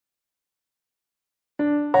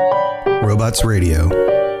Robots Radio.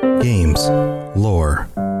 Games, lore,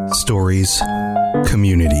 stories,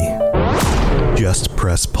 community. Just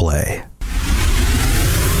press play.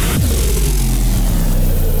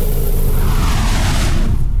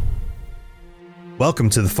 Welcome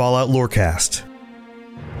to the Fallout Lorecast,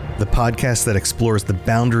 the podcast that explores the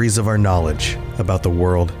boundaries of our knowledge about the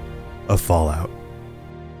world of Fallout.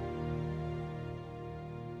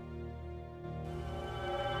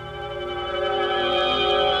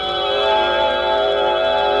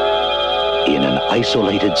 In an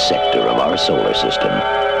isolated sector of our solar system,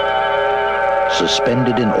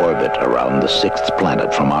 suspended in orbit around the sixth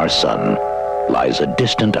planet from our sun, lies a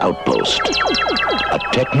distant outpost, a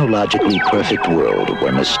technologically perfect world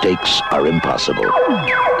where mistakes are impossible,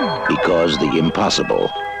 because the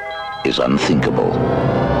impossible is unthinkable.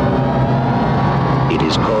 It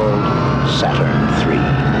is called Saturn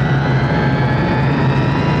III.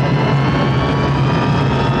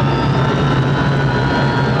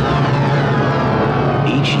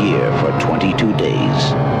 Each year for 22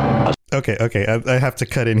 days. Okay. I have to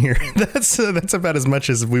cut in here. That's about as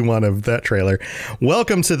much as we want of that trailer.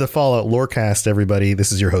 Welcome to the Fallout Lorecast, everybody.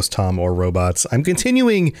 This is your host, Tom, or Robots. I'm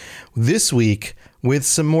continuing this week with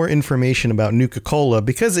some more information about Nuka-Cola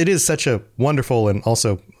because it is such a wonderful and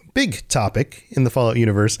also big topic in the Fallout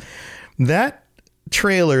universe. That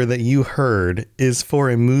trailer that you heard is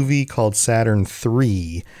for a movie called Saturn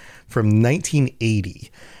III from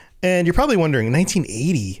 1980. And you're probably wondering,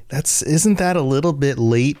 1980, isn't that a little bit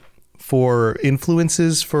late for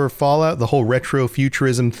influences for Fallout? The whole retro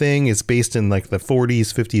futurism thing is based in like the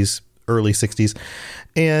 40s, 50s, early 60s.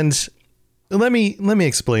 And let me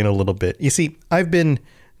explain a little bit. You see, I've been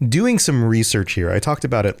doing some research here. I talked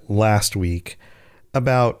about it last week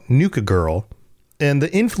about Nuka-Girl and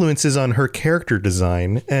the influences on her character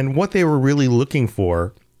design and what they were really looking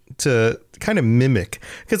for to kind of mimic.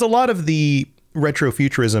 Because a lot of the retro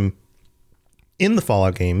futurism in the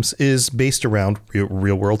Fallout games is based around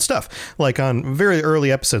real world stuff. Like on very early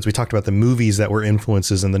episodes, we talked about the movies that were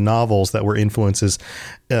influences and the novels that were influences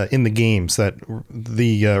in the games that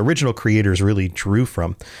the original creators really drew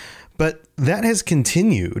from. But that has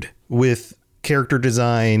continued with character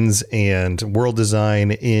designs and world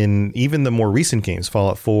design in even the more recent games,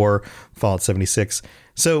 Fallout 4, Fallout 76.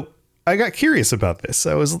 So I got curious about this.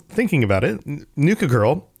 I was thinking about it.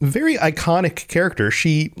 Nuka-Girl, very iconic character.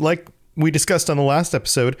 She, like we discussed on the last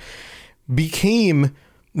episode, became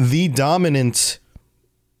the dominant,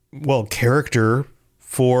 character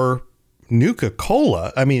for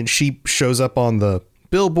Nuka-Cola. I mean, she shows up on the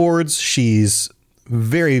billboards. She's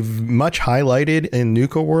very much highlighted in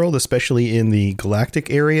Nuka World, especially in the galactic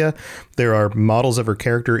area. There are models of her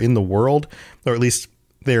character in the world, or at least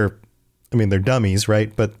they're dummies,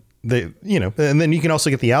 right? But and then you can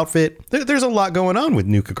also get the outfit. There's a lot going on with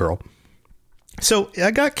Nuka-Girl. So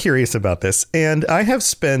I got curious about this, and I have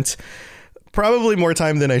spent probably more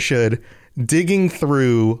time than I should digging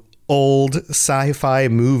through old sci-fi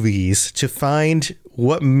movies to find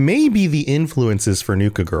what may be the influences for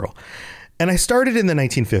Nuka-Girl. And I started in the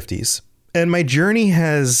 1950s, and my journey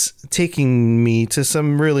has taken me to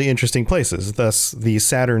some really interesting places, thus the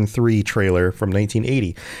Saturn III trailer from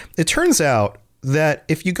 1980. It turns out that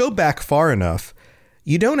if you go back far enough,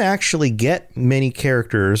 you don't actually get many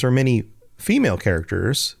characters or many female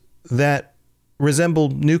characters that resemble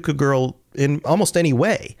Nuka-Girl in almost any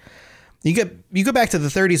way. You go back to the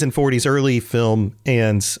 30s and 40s early film,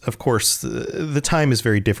 and of course the time is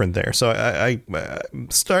very different there. So I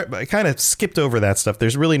kind of skipped over that stuff.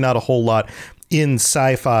 There's really not a whole lot in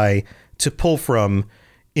sci-fi to pull from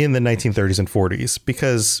in the 1930s and 40s,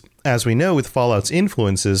 because as we know with Fallout's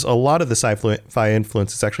influences, a lot of the sci-fi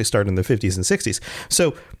influences actually start in the 50s and 60s.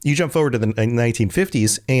 So you jump forward to the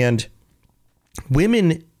 1950s, and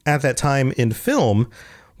women at that time in film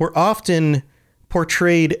were often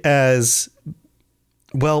portrayed as,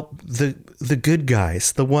 the good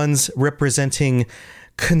guys, the ones representing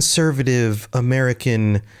conservative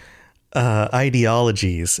American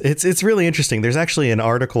ideologies. It's really interesting. There's actually an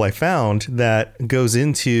article I found that goes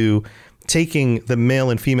into taking the male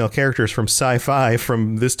and female characters from sci-fi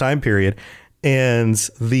from this time period and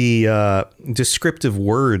the descriptive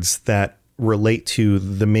words that relate to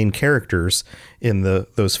the main characters in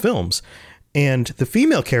those films. And the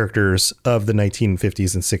female characters of the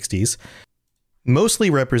 1950s and 60s mostly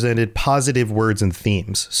represented positive words and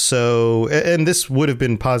themes. So, and this would have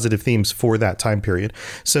been positive themes for that time period.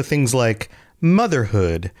 So things like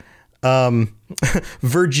motherhood,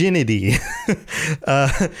 virginity,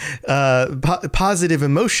 positive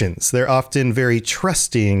emotions. They're often very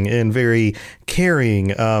trusting and very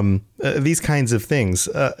caring, these kinds of things.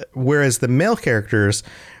 Whereas the male characters,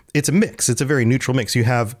 it's a mix. It's a very neutral mix. You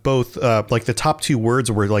have both like the top two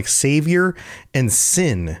words were like savior and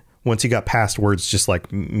sin. Once you got past words just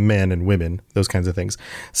like men and women, those kinds of things.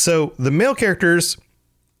 So the male characters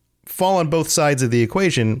fall on both sides of the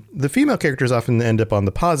equation. The female characters often end up on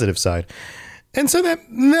the positive side. And so that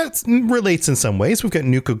relates in some ways. We've got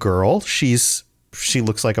Nuka-Girl. She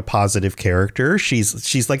looks like a positive character.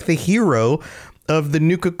 She's like the hero of the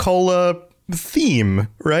Nuka-Cola theme,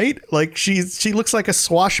 right? Like she looks like a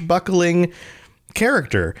swashbuckling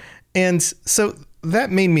character. And so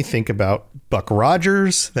that made me think about Buck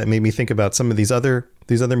Rogers. That made me think about some of these other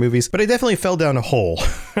movies, but I definitely fell down a hole.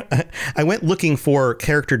 I went looking for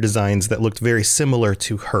character designs that looked very similar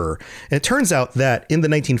to her. And it turns out that in the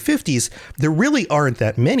 1950s, there really aren't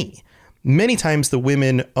that many. Many times the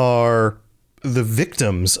women are the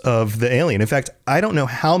victims of the alien. In fact, I don't know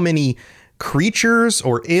how many creatures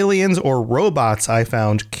or aliens or robots I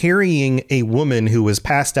found carrying a woman who was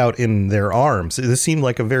passed out in their arms. This seemed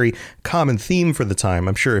like a very common theme for the time.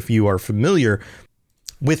 I'm sure if you are familiar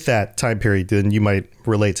with that time period, then you might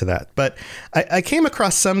relate to that. But I came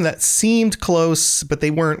across some that seemed close, but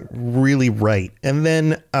they weren't really right. And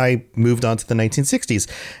then I moved on to the 1960s.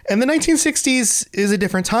 And the 1960s is a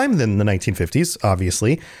different time than the 1950s,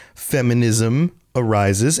 obviously. Feminism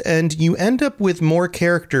arises, and you end up with more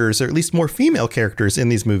characters, or at least more female characters in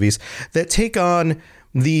these movies that take on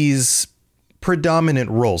these predominant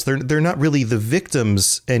roles. They're not really the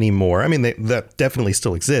victims anymore. I mean, that definitely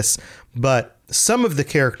still exists, but some of the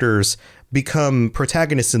characters become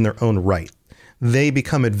protagonists in their own right. They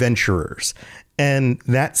become adventurers. And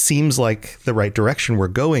that seems like the right direction we're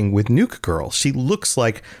going with Nuka-Girl. She looks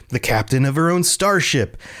like the captain of her own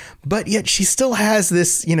starship, but yet she still has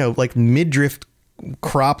this, like midriff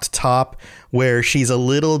cropped top where she's a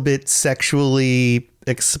little bit sexually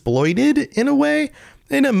exploited in a way,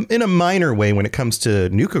 in a minor way when it comes to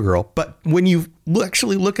Nuka-Girl. But when you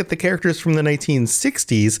actually look at the characters from the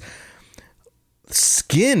 1960s,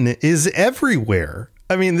 skin is everywhere.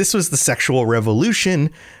 I mean, this was the sexual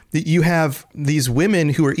revolution. You have these women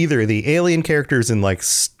who are either the alien characters in like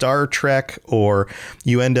Star Trek, or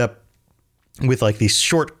you end up with like these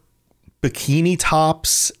short bikini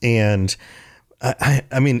tops. And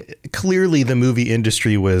I mean, clearly the movie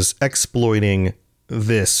industry was exploiting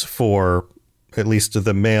this for at least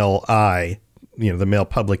the male eye, the male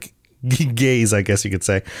public gaze, I guess you could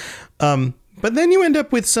say. But then you end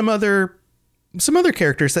up with some other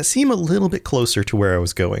characters that seem a little bit closer to where I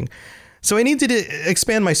was going. So I needed to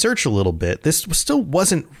expand my search a little bit. This still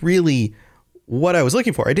wasn't really what I was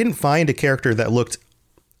looking for. I didn't find a character that looked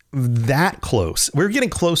that close. We were getting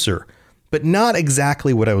closer, but not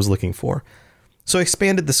exactly what I was looking for. So I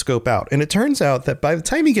expanded the scope out. And it turns out that by the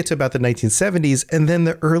time you get to about the 1970s and then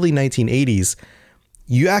the early 1980s,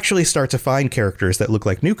 you actually start to find characters that look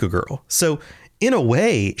like Nuka-Girl. So in a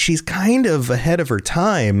way, she's kind of ahead of her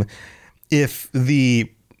time if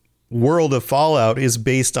the world of Fallout is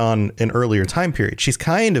based on an earlier time period. She's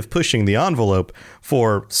kind of pushing the envelope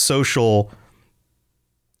for social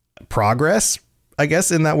progress, I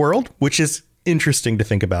guess, in that world, which is interesting to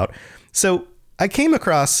think about. So I came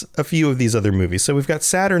across a few of these other movies. So we've got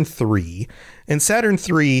Saturn 3, and Saturn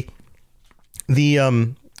 3,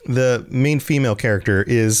 the main female character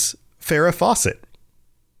is Farrah Fawcett,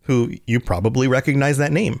 who you probably recognize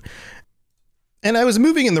that name. And I was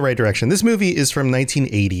moving in the right direction. This movie is from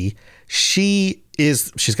 1980.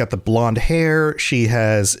 She's got the blonde hair. She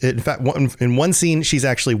has, in fact, in one scene, she's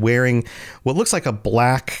actually wearing what looks like a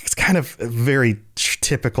black, it's kind of a very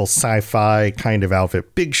typical sci-fi kind of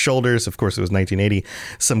outfit. Big shoulders. Of course, it was 1980.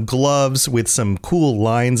 Some gloves with some cool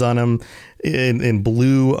lines on them in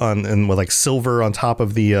blue and with like silver on top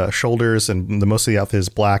of the shoulders. And the most of the outfit is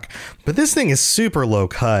black. But this thing is super low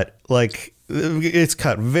cut. Like, it's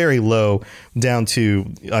cut very low down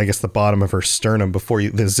to, I guess, the bottom of her sternum before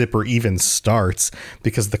the zipper even starts,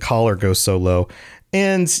 because the collar goes so low.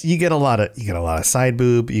 And you get a lot of side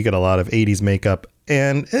boob. You get a lot of 80s makeup,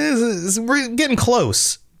 and we're getting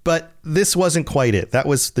close. But this wasn't quite it. That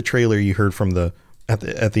was the trailer you heard from at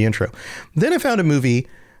the intro. Then I found a movie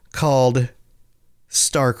called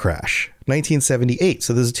Star Crash, 1978.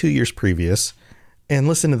 So this is 2 years previous. And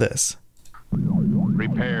listen to this.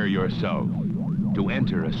 Prepare yourself to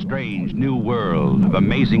enter a strange new world of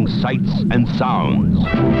amazing sights and sounds.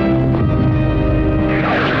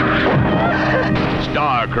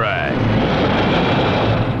 Star Crash.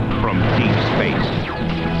 From deep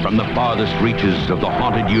space, from the farthest reaches of the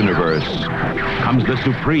haunted universe, comes the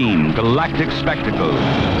supreme galactic spectacle.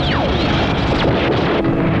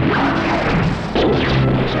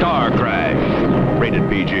 Star Crash. Rated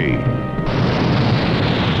PG.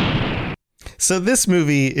 So this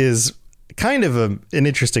movie is kind of an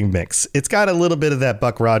interesting mix. It's got a little bit of that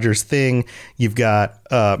Buck Rogers thing. You've got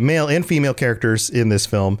male and female characters in this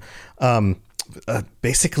film.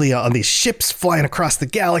 Basically on these ships flying across the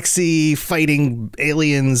galaxy, fighting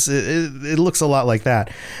aliens. It looks a lot like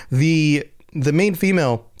that. The main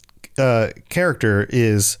female character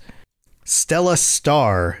is Stella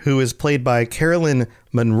Starr, who is played by Carolyn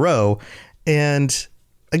Monroe. And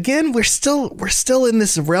again, we're still in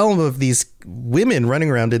this realm of these women running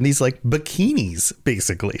around in these like bikinis,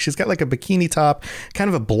 basically. She's got like a bikini top, kind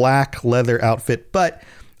of a black leather outfit. But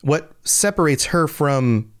what separates her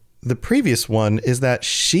from the previous one is that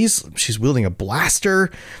she's wielding a blaster.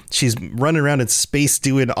 She's running around in space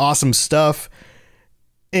doing awesome stuff.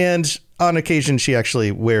 And on occasion, she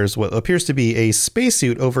actually wears what appears to be a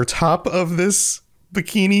spacesuit over top of this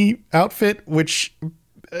bikini outfit, which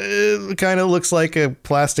kind of looks like a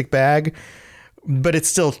plastic bag, but it's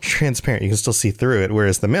still transparent. You can still see through it,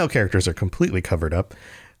 whereas the male characters are completely covered up.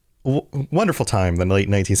 Wonderful time in the late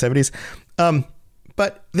 1970s.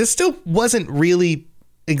 But this still wasn't really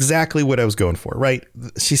exactly what I was going for, right?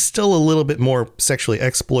 She's still a little bit more sexually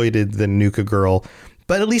exploited than Nuka-Girl,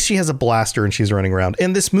 but at least she has a blaster and she's running around.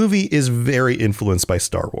 And this movie is very influenced by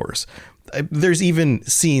Star Wars. There's even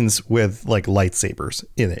scenes with like lightsabers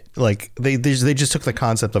in it. Like they just took the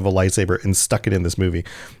concept of a lightsaber and stuck it in this movie,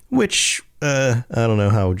 which I don't know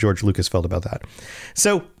how George Lucas felt about that.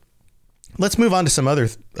 So let's move on to some other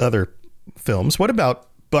films. What about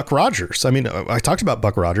Buck Rogers? I mean, I talked about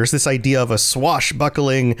Buck Rogers, this idea of a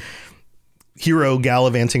swashbuckling hero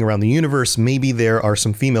gallivanting around the universe. Maybe there are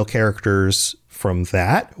some female characters from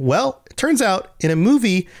that. Well, it turns out in a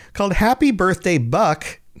movie called Happy Birthday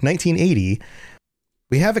Buck, 1980,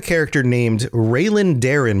 we have a character named Raylan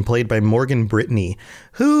Darren, played by Morgan Brittany,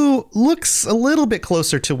 who looks a little bit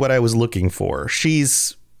closer to what I was looking for.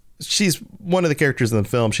 She's one of the characters in the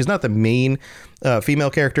film. She's not the main female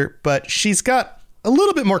character, but she's got a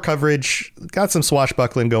little bit more coverage, got some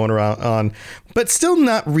swashbuckling going on, but still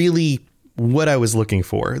not really what I was looking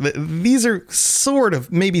for. These are sort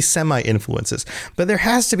of maybe semi-influences, but there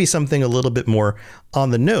has to be something a little bit more on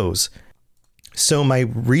the nose. So my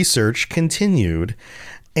research continued,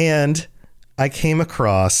 and I came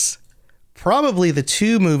across probably the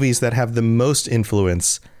two movies that have the most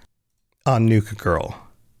influence on Nuka-Girl.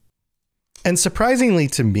 And surprisingly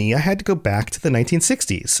to me, I had to go back to the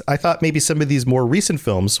 1960s. I thought maybe some of these more recent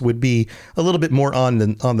films would be a little bit more on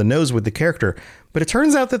the nose with the character, but it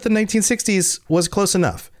turns out that the 1960s was close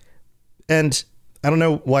enough. And I don't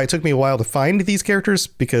know why it took me a while to find these characters,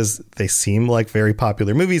 because they seem like very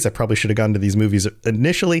popular movies. I probably should have gone to these movies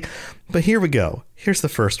initially, but here we go. Here's the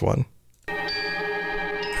first one.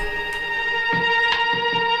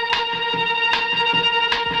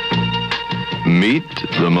 Meet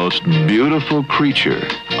the most beautiful creature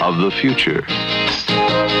of the future.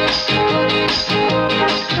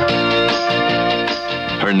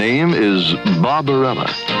 Her name is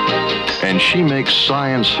Barbarella, and she makes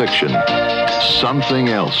science fiction something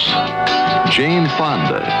else. Jane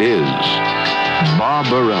Fonda is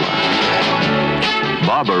Barbarella.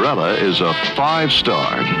 Barbarella is a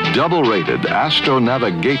 5-star, double-rated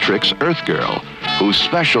astronavigatrix Earth girl whose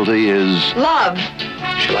specialty is love.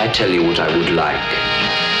 Shall I tell you what I would like?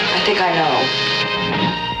 I think I know.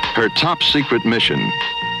 her top secret mission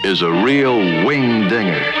is a real wing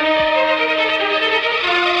dinger.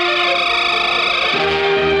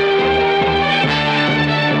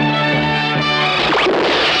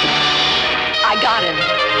 I got him.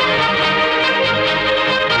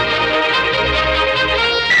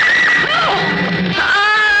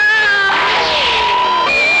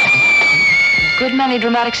 Good many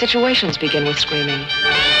dramatic situations begin with screaming.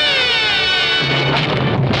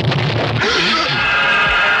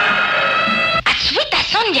 Aswita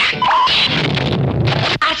Sonia!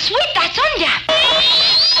 Aswita Sonia!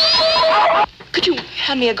 Could you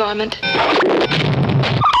hand me a garment?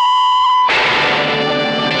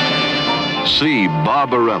 See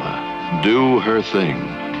Barbarella do her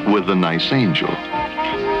thing with the nice angel.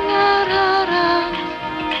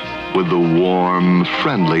 With the warm,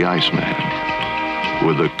 friendly Iceman.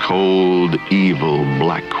 With the cold, evil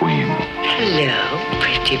Black Queen. Hello,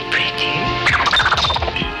 pretty.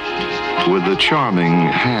 With the charming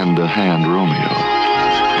hand-to-hand Romeo.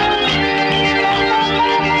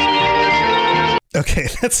 Okay,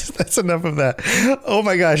 that's enough of that. Oh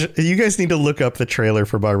my gosh, you guys need to look up the trailer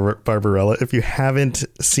for Barbarella. If you haven't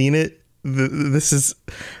seen it, this is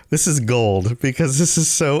gold, because this is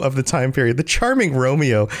so of the time period. The charming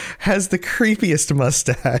Romeo has the creepiest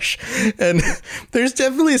mustache, and there's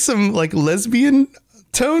definitely some like lesbian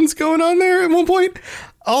tones going on there at one point.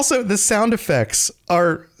 Also, the sound effects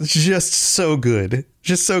are just so good.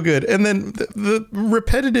 Just so good. And then the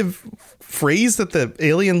repetitive phrase that the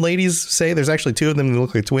alien ladies say, there's actually two of them that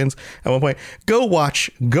look like twins at one point. Go watch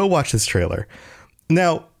this trailer.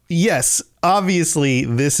 Now, yes, obviously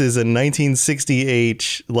this is a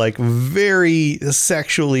 1968, like very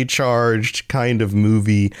sexually charged kind of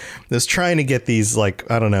movie that's trying to get these, like,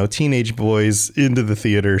 I don't know, teenage boys into the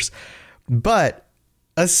theaters. But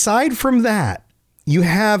aside from that, you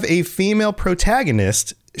have a female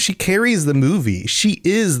protagonist. She carries the movie. She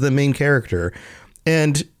is the main character,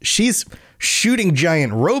 and she's shooting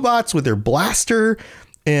giant robots with her blaster.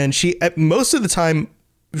 And most of the time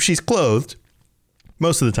she's clothed.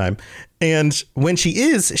 Most of the time. And when she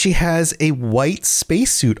has a white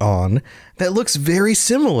spacesuit on that looks very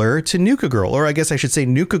similar to Nuka-Girl. Or I guess I should say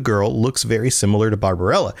Nuka-Girl looks very similar to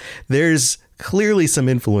Barbarella. There's clearly some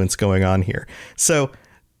influence going on here. So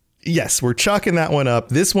yes, we're chalking that one up.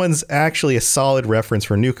 This one's actually a solid reference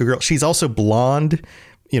for Nuka-Girl. She's also blonde,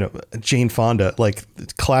 Jane Fonda, like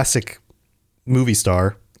classic movie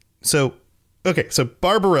star. So, okay, so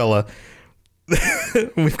Barbarella,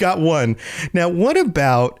 we've got one. Now,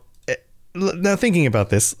 now thinking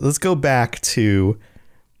about this, let's go back to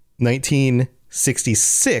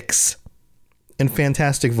 1966 and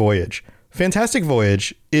Fantastic Voyage. Fantastic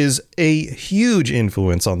Voyage is a huge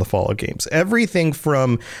influence on the Fallout games. Everything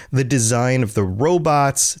from the design of the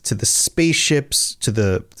robots to the spaceships to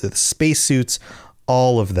the spacesuits,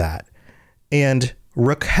 all of that. And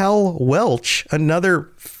Raquel Welch,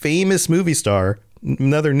 another famous movie star,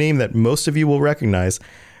 another name that most of you will recognize,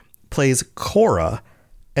 plays Cora.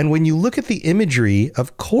 And when you look at the imagery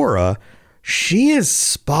of Cora, she is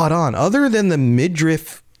spot on. Other than the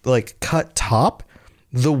midriff, like, cut top,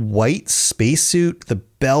 the white spacesuit, the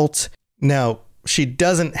belt. Now, she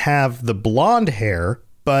doesn't have the blonde hair,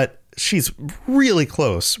 but she's really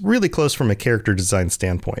close from a character design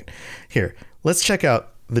standpoint. Here, let's check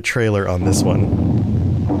out the trailer on this one.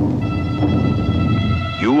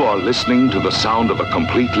 You are listening to the sound of a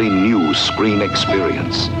completely new screen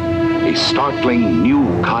experience. A startling new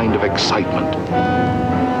kind of excitement.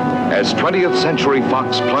 As 20th Century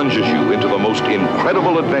Fox plunges you into the most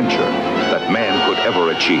incredible adventure that man could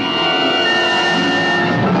ever achieve.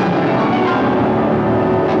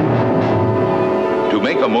 To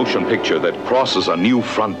make a motion picture that crosses a new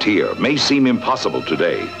frontier may seem impossible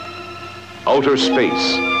today. Outer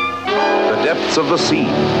space, the depths of the sea,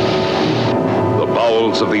 the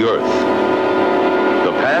bowels of the earth,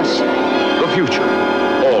 the past, the future,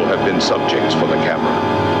 all have been subjects for the camera.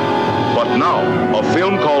 But now, a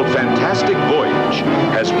film called Fantastic Voyage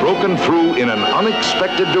has broken through in an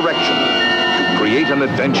unexpected direction to create an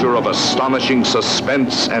adventure of astonishing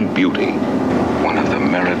suspense and beauty. One of the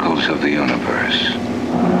miracles of the universe.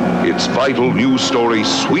 Its vital news story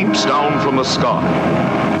sweeps down from the sky.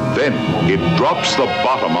 Then it drops the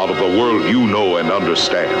bottom out of the world you know and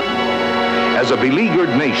understand. As a beleaguered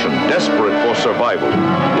nation desperate for survival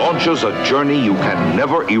launches a journey you can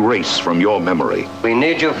never erase from your memory. We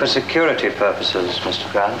need you for security purposes,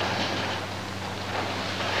 Mr. Grant.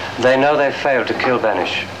 They know they failed to kill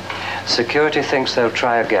Benish. Security thinks they'll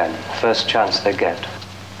try again, first chance they get.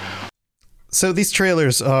 So these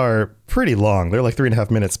trailers are pretty long. They're like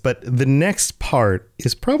 3.5 minutes, but the next part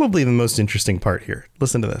is probably the most interesting part here.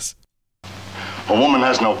 Listen to this. A woman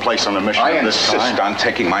has no place on a mission I of this kind. insist on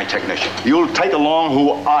taking my technician. You'll take along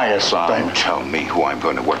who I assign. Don't tell me who I'm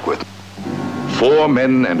going to work with. 4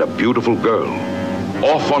 men and a beautiful girl,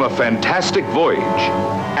 off on a fantastic voyage,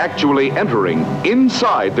 actually entering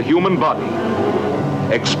inside the human body,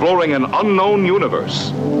 exploring an unknown universe,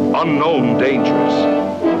 unknown dangers.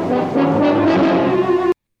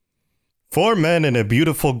 4 men and a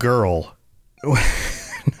beautiful girl.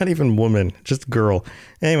 Not even woman, just girl.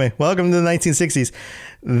 Anyway, welcome to the 1960s.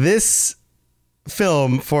 This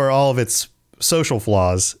film, for all of its social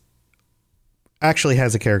flaws, actually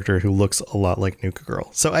has a character who looks a lot like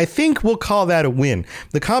Nuka-Girl. So I think we'll call that a win.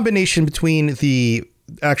 The combination between the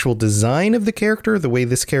actual design of the character, the way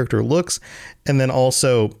this character looks, and then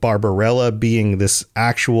also Barbarella being this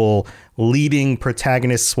actual leading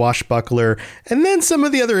protagonist swashbuckler, and then some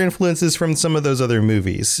of the other influences from some of those other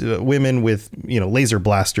movies, women with, laser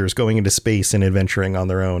blasters going into space and adventuring on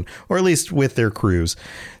their own, or at least with their crews.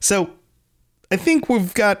 So I think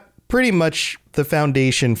we've got pretty much the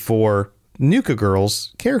foundation for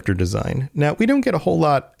Nuka-Girl's character design. Now, we don't get a whole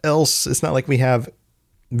lot else. It's not like we have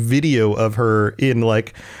video of her in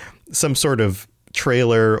like some sort of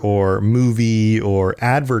trailer or movie or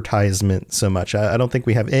advertisement so much. I don't think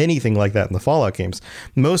we have anything like that in the Fallout games.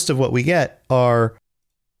 Most of what we get are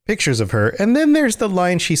pictures of her. And then there's the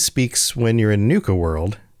line she speaks when you're in Nuka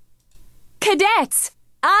World. Cadets,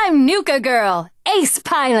 I'm Nuka-Girl, ace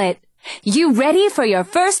pilot. You ready for your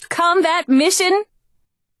first combat mission?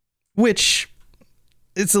 Which,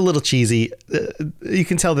 it's a little cheesy. You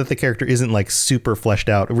can tell that the character isn't like super fleshed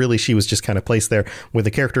out. Really, she was just kind of placed there with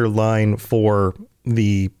a character line for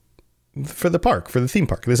the park, for the theme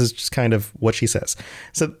park. This is just kind of what she says.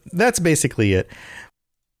 So that's basically it.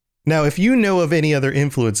 Now, if you know of any other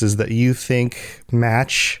influences that you think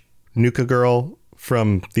match Nuka-Girl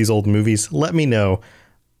from these old movies, let me know.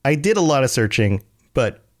 I did a lot of searching,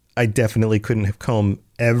 but I definitely couldn't have combed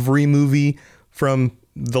every movie from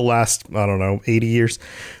the last, 80 years.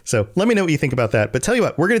 So let me know what you think about that. But tell you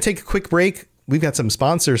what, we're going to take a quick break. We've got some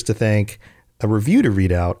sponsors to thank, a review to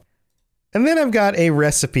read out, and then I've got a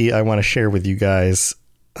recipe I want to share with you guys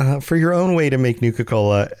for your own way to make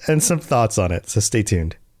Nuka-Cola and some thoughts on it. So stay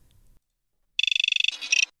tuned.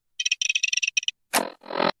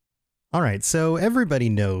 All right, so everybody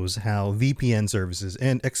knows how VPN services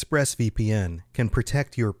and ExpressVPN can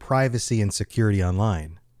protect your privacy and security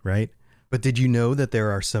online, right? But did you know that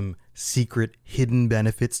there are some secret hidden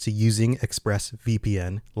benefits to using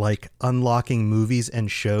ExpressVPN, like unlocking movies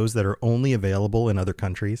and shows that are only available in other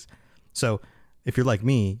countries? So if you're like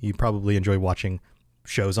me, you probably enjoy watching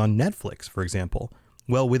shows on Netflix, for example.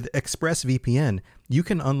 Well, with ExpressVPN, you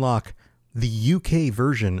can unlock the UK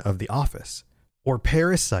version of The Office, or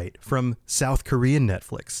Parasite from South Korean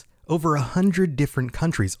Netflix. Over 100 different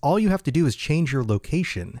countries. All you have to do is change your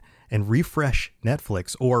location and refresh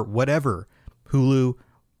Netflix or whatever, Hulu,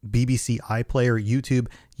 BBC iPlayer, YouTube,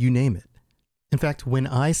 you name it. In fact, when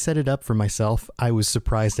I set it up for myself, I was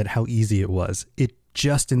surprised at how easy it was. It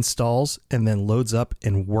just installs and then loads up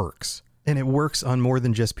and works. And it works on more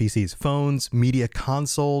than just PCs, phones, media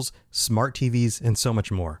consoles, smart TVs, and so much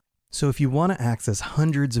more. So if you want to access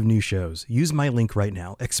hundreds of new shows, use my link right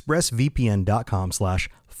now,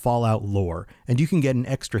 expressvpn.com/falloutlore, and you can get an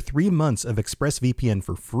extra 3 months of ExpressVPN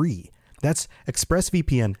for free. That's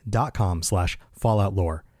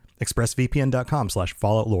expressvpn.com/falloutlore.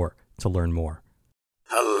 expressvpn.com/falloutlore to learn more.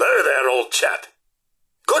 Hello there, old chap.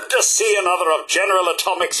 Good to see another of General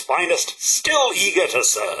Atomic's finest, still eager to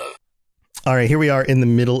serve. All right, here we are in the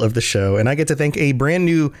middle of the show, and I get to thank a brand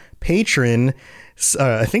new patron.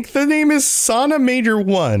 I think the name is Sana Major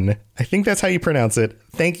 1. I think that's how you pronounce it.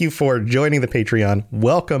 Thank you for joining the Patreon.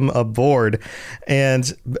 Welcome aboard.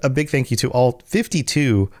 And a big thank you to all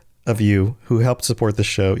 52 of you who helped support the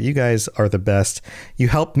show. You guys are the best. You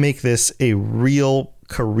helped make this a real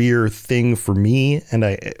career thing for me, and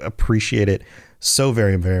I appreciate it so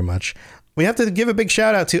very, very much. We have to give a big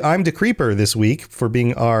shout out to I'm the Creeper this week for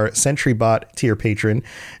being our SentryBot tier patron.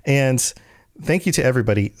 And thank you to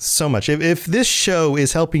everybody so much. If this show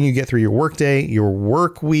is helping you get through your work day, your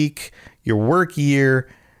work week, your work year,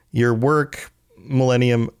 your work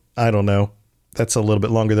millennium, I don't know. That's a little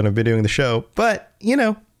bit longer than I've been doing the show. But, you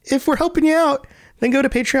know, if we're helping you out, then go to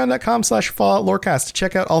patreon.com/falloutlorecast to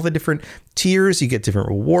check out all the different tiers. You get different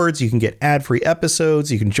rewards. You can get ad-free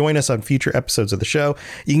episodes. You can join us on future episodes of the show.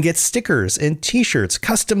 You can get stickers and t-shirts,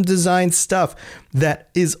 custom designed stuff that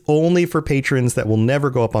is only for patrons that will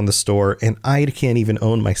never go up on the store. And I can't even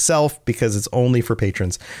own myself because it's only for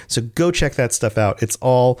patrons. So go check that stuff out. It's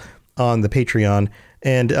all on the Patreon.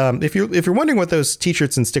 And if you're wondering what those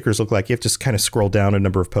t-shirts and stickers look like, you have to just kind of scroll down a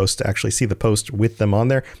number of posts to actually see the post with them on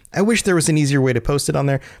there. I wish there was an easier way to post it on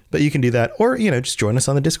there, but you can do that. Or, you know, just join us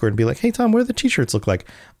on the Discord and be like, hey, Tom, what do the t-shirts look like?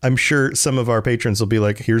 I'm sure some of our patrons will be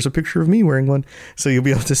like, here's a picture of me wearing one. So you'll be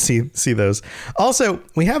able to see those. Also,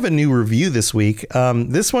 we have a new review this week.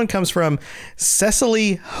 This one comes from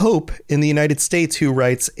Cecily Hope in the United States, who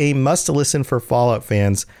writes, a must listen for Fallout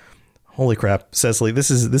fans. Holy crap, Cecily,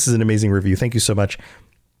 this is an amazing review. Thank you so much.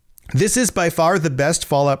 This is by far the best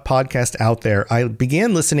Fallout podcast out there. I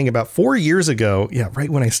began listening about 4 years ago. Yeah, right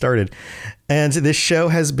when I started. And this show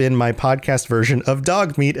has been my podcast version of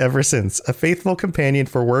Dog Meat ever since. A faithful companion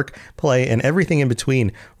for work, play, and everything in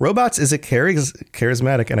between. Robots is a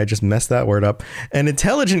charismatic, and I just messed that word up, an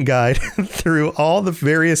intelligent guide through all the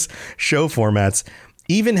various show formats.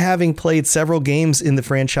 Even having played several games in the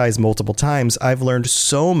franchise multiple times, I've learned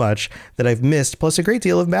so much that I've missed, plus a great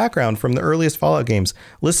deal of background from the earliest Fallout games.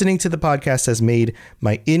 Listening to the podcast has made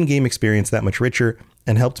my in-game experience that much richer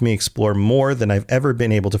and helped me explore more than I've ever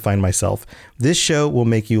been able to find myself. This show will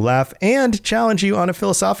make you laugh and challenge you on a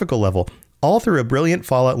philosophical level, all through a brilliant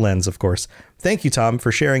Fallout lens, of course. Thank you, Tom,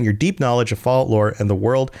 for sharing your deep knowledge of Fallout lore and the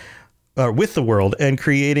world with the world and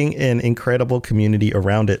creating an incredible community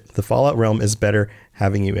around it. The Fallout realm is better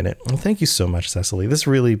having you in it. Well, thank you so much, Cecily. This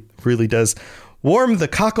really, really does warm the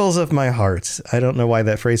cockles of my heart. I don't know why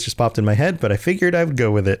that phrase just popped in my head, but I figured I would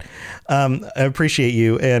go with it. I appreciate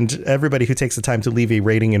you and everybody who takes the time to leave a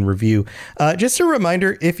rating and review. Just a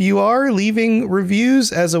reminder, if you are leaving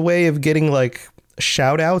reviews as a way of getting like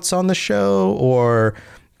shout outs on the show or,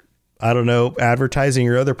 I don't know, advertising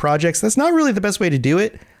your other projects, that's not really the best way to do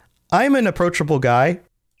it. I'm an approachable guy,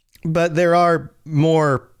 but there are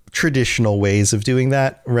more traditional ways of doing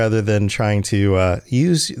that rather than trying to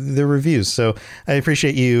use the reviews. So I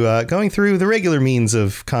appreciate you going through the regular means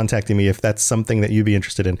of contacting me if that's something that you'd be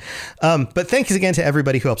interested in. But thanks again to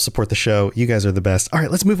everybody who helps support the show. You guys are the best. All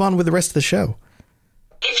right, let's move on with the rest of the show.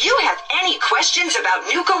 If you have any questions about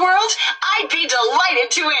Nuka-World, I'd be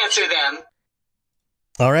delighted to answer them.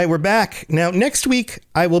 All right, we're back. Now, next week,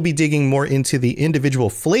 I will be digging more into the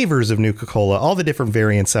individual flavors of Nuka-Cola, all the different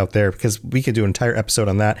variants out there, because we could do an entire episode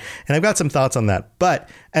on that. And I've got some thoughts on that. But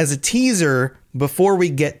as a teaser, before we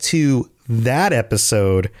get to that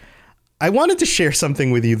episode, I wanted to share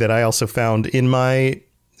something with you that I also found in my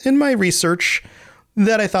research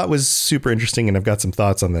that I thought was super interesting, and I've got some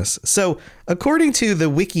thoughts on this. So, according to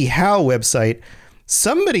the WikiHow website,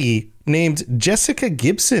 somebody named Jessica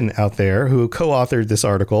Gibson out there, who co-authored this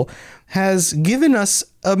article, has given us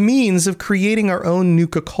a means of creating our own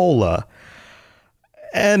Nuka-Cola.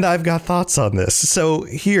 And I've got thoughts on this. So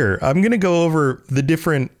here, I'm going to go over the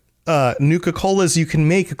different Nuka-Colas you can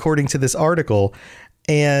make according to this article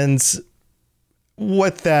and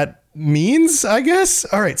what that means, I guess.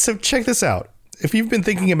 All right, so check this out. If you've been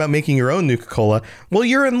thinking about making your own Nuka-Cola, well,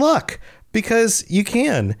 you're in luck because you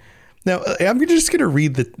can. Now, I'm just going to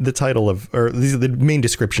read the title or the main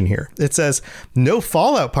description here. It says, no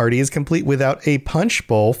Fallout party is complete without a punch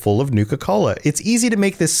bowl full of Nuka-Cola. It's easy to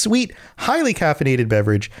make this sweet, highly caffeinated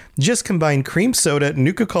beverage. Just combine cream soda,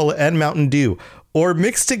 Nuka-Cola, and Mountain Dew. Or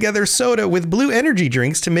mix together soda with blue energy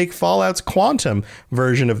drinks to make Fallout's Quantum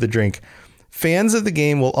version of the drink. Fans of the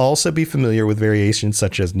game will also be familiar with variations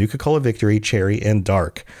such as Nuka-Cola Victory, Cherry, and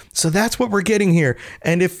Dark. So that's what we're getting here.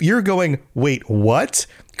 And if you're going, wait, what?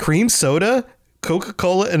 Cream soda,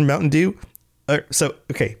 Coca-Cola, and Mountain Dew?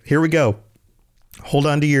 Okay, here we go. Hold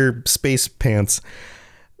on to your space pants.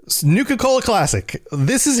 Nuka-Cola Classic.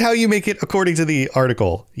 This is how you make it according to the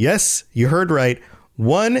article. Yes, you heard right.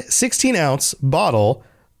 1 16-ounce bottle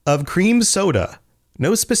of cream soda.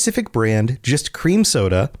 No specific brand, just cream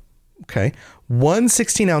soda. Okay. 1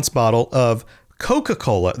 16-ounce bottle of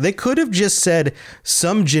Coca-Cola. They could have just said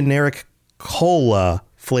some generic cola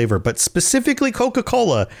flavor, but specifically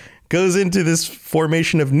Coca-Cola goes into this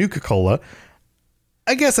formation of Nuka-Cola.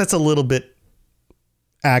 I guess that's a little bit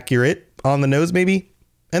accurate on the nose, maybe.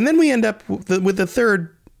 And then we end up with the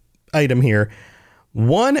third item here.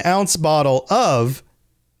 1 ounce bottle of,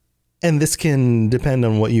 and this can depend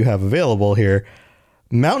on what you have available here,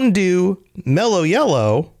 Mountain Dew Mellow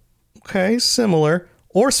Yellow. Okay, similar.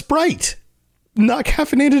 Or Sprite. Not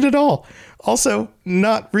caffeinated at all. Also,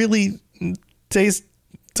 not really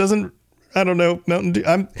doesn't, I don't know, Mountain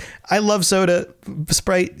Dew. I love soda.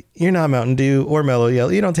 Sprite, you're not Mountain Dew or Mellow Yellow.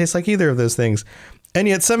 You don't taste like either of those things. And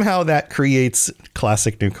yet somehow that creates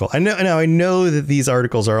classic Nuka-Cola. I know that these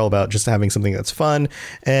articles are all about just having something that's fun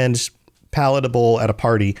and palatable at a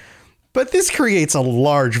party, but this creates a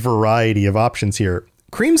large variety of options here.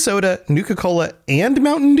 Cream soda, Nuka-Cola, and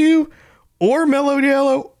Mountain Dew, or Mellow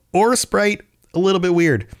Yellow, or Sprite, a little bit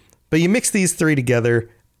weird. But you mix these three together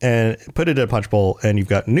and put it in a punch bowl, and you've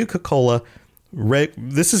got Nuka-Cola.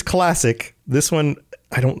 This is classic. This one,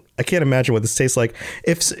 I can't imagine what this tastes like.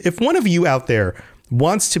 If one of you out there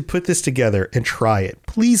wants to put this together and try it,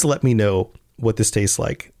 please let me know what this tastes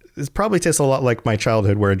like. It probably tastes a lot like my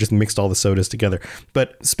childhood where I just mixed all the sodas together.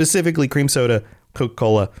 But specifically cream soda,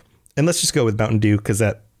 Coca-Cola, and let's just go with Mountain Dew because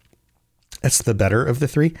that's the better of the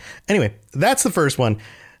three. Anyway, that's the first one.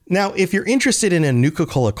 Now, if you're interested in a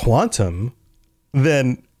Nuka-Cola Quantum,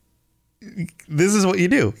 then this is what you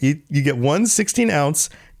do. You get 1 16-ounce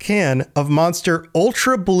can of Monster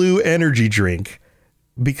Ultra Blue energy drink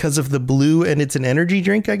because of the blue and it's an energy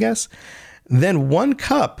drink, I guess. Then 1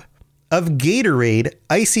 cup of Gatorade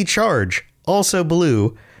Icy Charge, also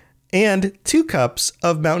blue, and 2 cups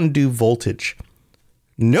of Mountain Dew Voltage.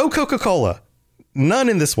 No Coca-Cola, none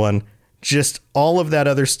in this one, just all of that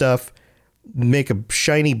other stuff. Make a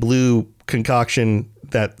shiny blue concoction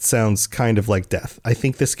that sounds kind of like death. I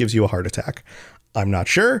think this gives you a heart attack. I'm not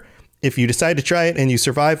sure. If you decide to try it and you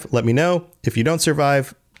survive, let me know. If you don't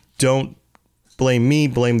survive, don't blame me,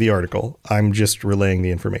 blame the article. I'm just relaying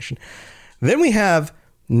the information. Then we have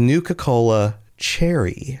Nuka-Cola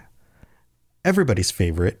Cherry. everybody's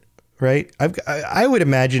favorite, right? I would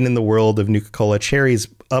imagine in the world of Nuka-Cola, cherry's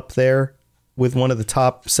up there with one of the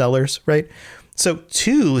top sellers, right? So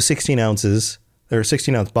 2 16 ounces or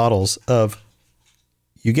 16 ounce bottles of,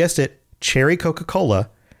 you guessed it, cherry Coca-Cola.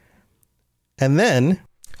 And then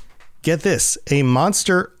get this, a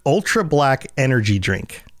Monster Ultra Black energy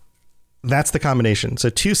drink. That's the combination. So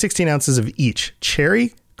 2 16 ounces of each.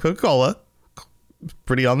 Cherry Coca-Cola,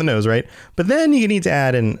 pretty on the nose, right? But then you need to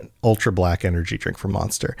add an Ultra Black energy drink from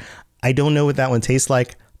Monster. I don't know what that one tastes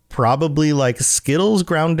like. Probably like Skittles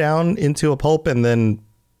ground down into a pulp and then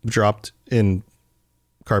dropped in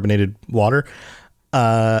carbonated water.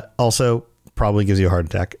 Also, probably gives you a heart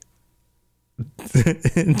attack.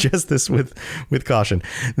 Just this with caution.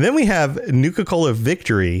 Then we have Nuka-Cola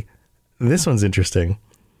Victory. This one's interesting.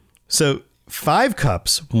 So 5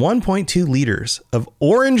 cups, 1.2 liters of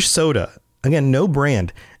orange soda. Again, no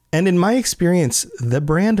brand. And in my experience, the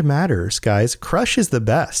brand matters, guys. Crush is the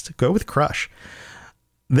best. Go with Crush.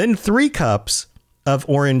 Then 3 cups of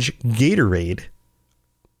orange Gatorade.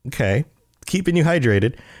 Okay. Keeping you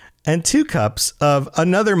hydrated. And 2 cups of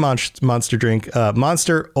another monster drink,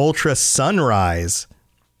 Monster Ultra Sunrise.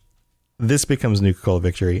 This becomes Nuka-Cola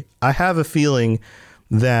Victory. I have a feeling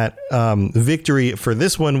that victory for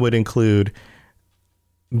this one would include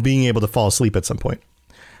being able to fall asleep at some point.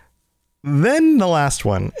 Then the last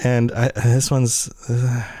one, and this one's,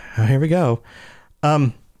 here we go.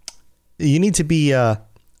 You need to be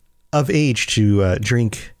of age to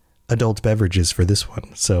drink adult beverages for this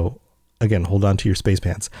one. So again, hold on to your space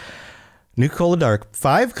pants. Nuka-Cola Dark,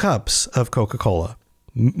 5 cups of Coca-Cola.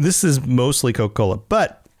 This is mostly Coca-Cola,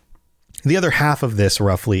 but the other half of this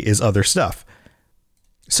roughly is other stuff.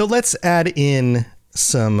 So let's add in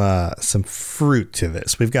some fruit to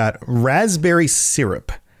this. We've got raspberry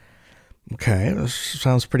syrup. Okay, this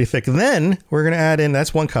sounds pretty thick. And then we're going to add in,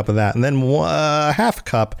 that's 1 cup of that. And then half a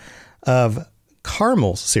cup of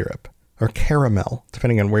caramel syrup or caramel,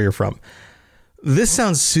 depending on where you're from. This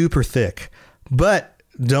sounds super thick, but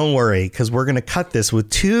don't worry, because we're going to cut this with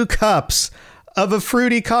 2 cups of a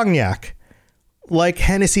fruity cognac, like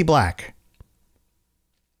Hennessy Black.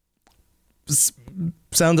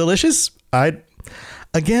 Sound delicious? I'm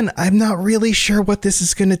not really sure what this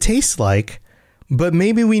is going to taste like. But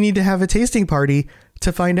maybe we need to have a tasting party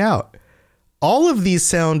to find out. All of these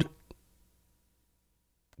sound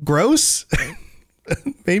gross,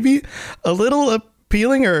 maybe a little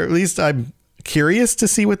appealing, or at least I'm curious to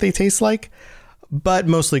see what they taste like, but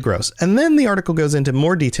mostly gross. And then the article goes into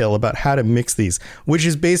more detail about how to mix these, which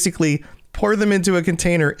is basically pour them into a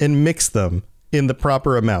container and mix them in the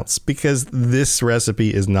proper amounts, because this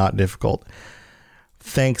recipe is not difficult.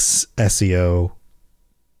 Thanks, SEO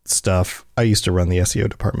stuff. I used to run the SEO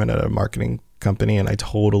department at a marketing company, and I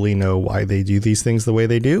totally know why they do these things the way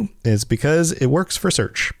they do. It's because it works for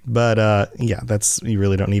search. But yeah, you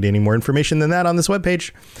really don't need any more information than that on this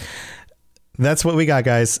webpage. That's what we got,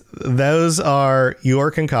 guys. Those are your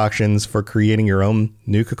concoctions for creating your own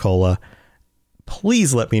Nuka-Cola.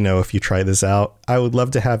 Please let me know if you try this out. I would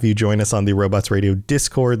love to have you join us on the Robots Radio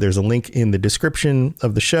Discord. There's a link in the description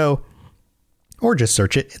of the show, or just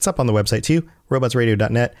search it. It's up on the website too,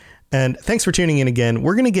 robotsradio.net. And thanks for tuning in again.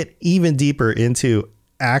 We're going to get even deeper into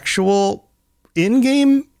actual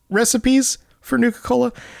in-game recipes for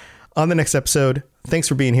Nuka-Cola on the next episode. Thanks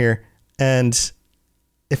for being here. And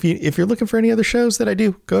if you're looking for any other shows that I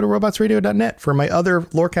do, go to robotsradio.net for my other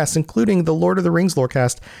lorecasts, including the Lord of the Rings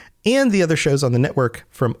lorecast and the other shows on the network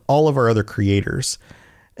from all of our other creators.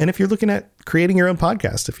 And if you're looking at creating your own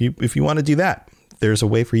podcast, if you want to do that, there's a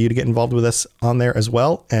way for you to get involved with us on there as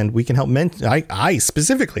well. And we can help I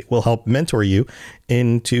specifically will help mentor you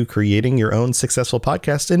into creating your own successful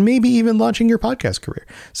podcast and maybe even launching your podcast career.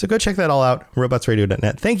 So go check that all out,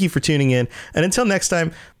 robotsradio.net. Thank you for tuning in. And until next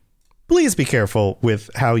time, please be careful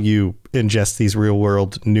with how you ingest these real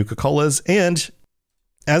world Nuka-Colas. And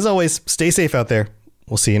as always, stay safe out there.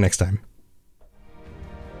 We'll see you next time.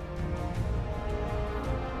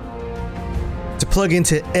 To plug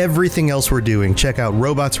into everything else we're doing, check out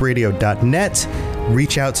robotsradio.net.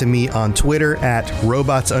 Reach out to me on Twitter at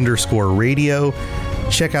robots_radio.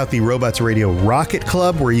 Check out the Robots Radio Rocket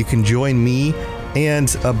Club, where you can join me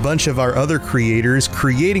and a bunch of our other creators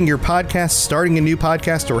creating your podcast, starting a new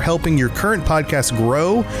podcast, or helping your current podcast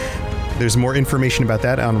grow. There's more information about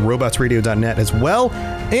that on robotsradio.net as well.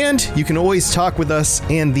 And you can always talk with us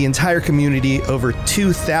and the entire community, over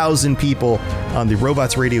 2,000 people on the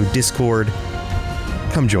Robots Radio Discord.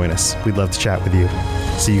 Come join us. We'd love to chat with you.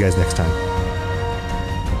 See you guys next time.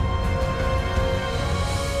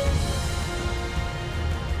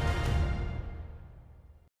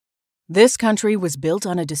 This country was built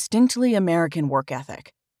on a distinctly American work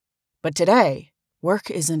ethic. But today,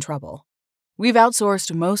 work is in trouble. We've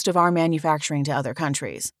outsourced most of our manufacturing to other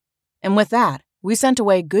countries. And with that, we sent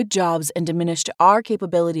away good jobs and diminished our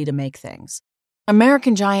capability to make things.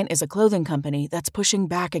 American Giant is a clothing company that's pushing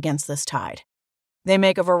back against this tide. They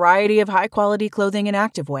make a variety of high-quality clothing and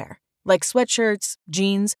activewear, like sweatshirts,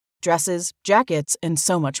 jeans, dresses, jackets, and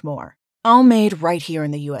so much more. All made right here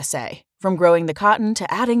in the USA, from growing the cotton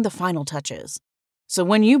to adding the final touches. So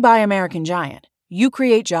when you buy American Giant, you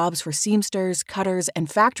create jobs for seamsters, cutters,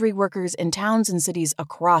 and factory workers in towns and cities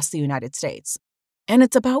across the United States. And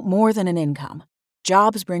it's about more than an income.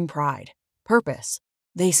 Jobs bring pride, purpose.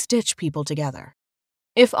 They stitch people together.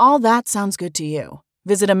 If all that sounds good to you,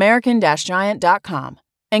 visit American-Giant.com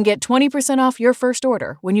and get 20% off your first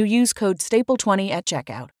order when you use code STAPLE20 at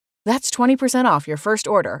checkout. That's 20% off your first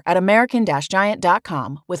order at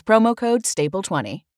American-Giant.com with promo code STAPLE20.